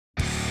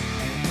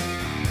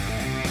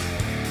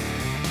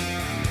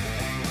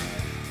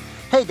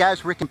Hey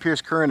guys, Rick and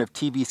Pierce Curren of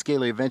TV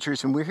Scaly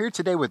Adventures, and we're here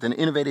today with an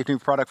innovative new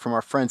product from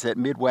our friends at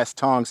Midwest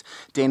Tongs,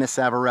 Dana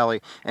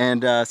Savarelli.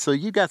 And so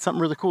you got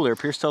something really cool there.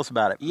 Pierce, tell us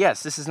about it.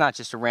 Yes, this is not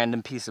just a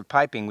random piece of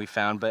piping we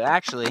found, but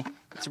actually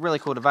it's a really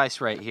cool device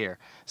right here.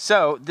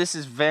 So this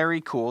is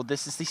very cool.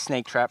 This is the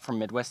snake trap from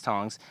Midwest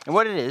Tongs, and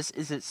what it is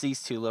it's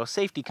these two little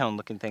safety cone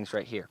looking things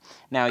right here.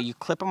 Now you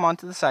clip them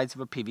onto the sides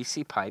of a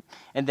PVC pipe,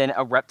 and then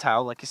a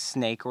reptile like a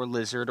snake or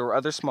lizard or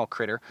other small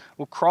critter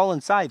will crawl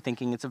inside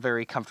thinking it's a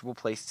very comfortable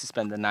place to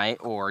spend the night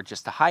or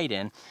just to hide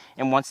in.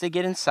 And once they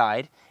get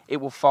inside,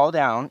 it will fall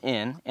down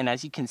in, and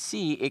as you can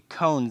see, it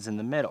cones in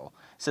the middle.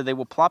 So they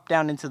will plop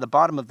down into the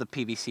bottom of the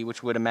PVC,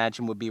 which would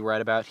imagine would be right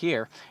about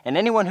here. And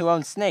anyone who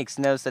owns snakes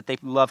knows that they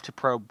love to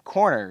probe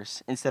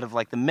corners instead of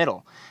like the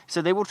middle.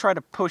 So they will try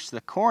to push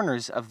the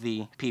corners of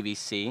the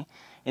PVC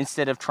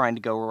instead of trying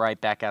to go right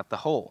back out the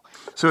hole.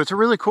 So it's a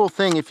really cool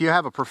thing if you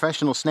have a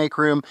professional snake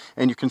room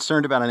and you're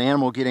concerned about an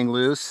animal getting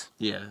loose.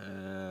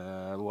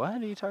 Yeah,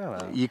 what are you talking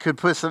about? You could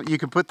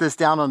put this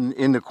down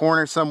in the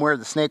corner somewhere.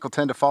 The snake will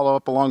tend to follow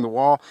up along the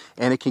wall,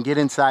 and it can get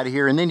inside of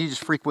here, and then you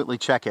just frequently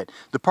check it.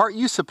 The part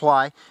you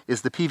supply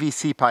is the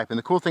PVC pipe, and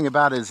the cool thing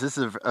about it is this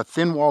is a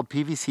thin-walled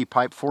PVC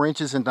pipe, 4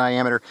 inches in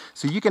diameter,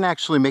 so you can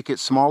actually make it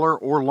smaller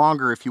or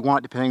longer if you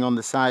want, depending on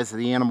the size of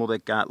the animal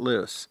that got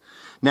loose.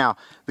 Now,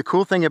 the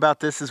cool thing about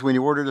this is when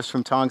you order this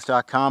from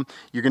tongs.com,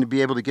 you're going to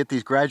be able to get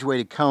these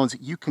graduated cones.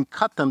 You can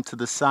cut them to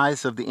the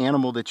size of the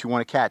animal that you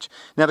want to catch.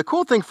 Now, the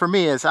cool thing for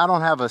me is I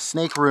don't have a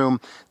snake room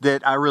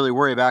that I really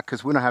worry about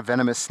because we don't have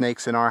venomous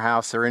snakes in our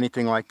house or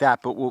anything like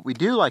that. But what we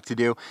do like to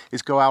do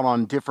is go out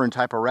on different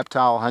type of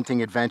reptile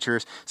hunting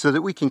adventures so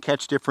that we can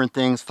catch different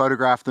things,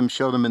 photograph them,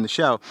 show them in the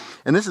show.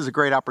 And this is a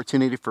great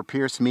opportunity for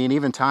Pierce, me, and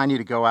even Tanya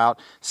to go out,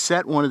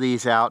 set one of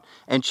these out,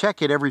 and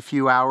check it every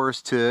few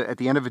hours to at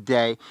the end of a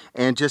day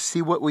and just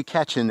see what we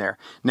catch in there.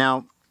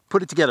 Now,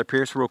 put it together,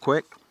 Pierce, real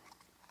quick.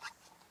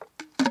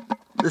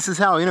 This is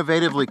how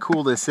innovatively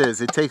cool this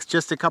is. It takes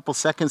just a couple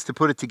seconds to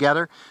put it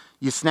together.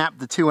 You snap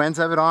the two ends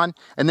of it on,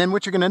 and then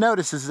what you're going to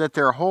notice is that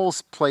there are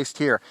holes placed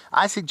here.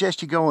 I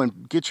suggest you go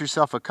and get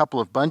yourself a couple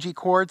of bungee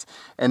cords,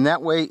 and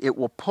that way it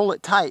will pull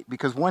it tight,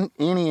 because when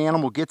any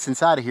animal gets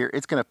inside of here,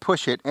 it's going to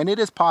push it, and it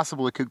is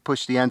possible it could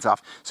push the ends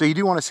off. So you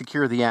do want to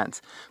secure the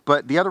ends.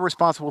 But the other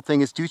responsible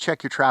thing is do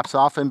check your traps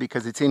often,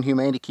 because it's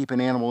inhumane to keep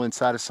an animal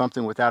inside of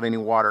something without any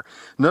water.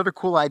 Another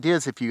cool idea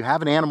is if you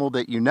have an animal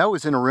that you know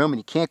is in a room and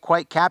you can't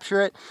quite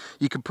capture it,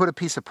 you can put a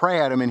piece of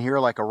prey item in here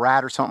like a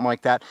rat or something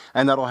like that,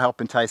 and that'll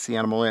help entice the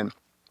animal in.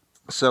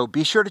 So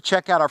be sure to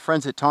check out our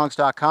friends at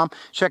tongs.com.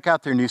 Check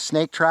out their new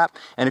snake trap.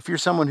 And if you're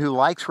someone who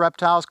likes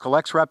reptiles,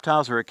 collects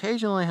reptiles, or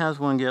occasionally has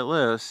one get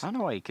loose, I don't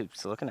know why he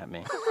keeps looking at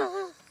me.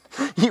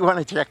 You want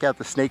to check out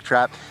the snake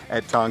trap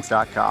at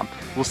tongs.com.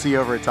 We'll see you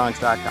over at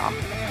tongs.com.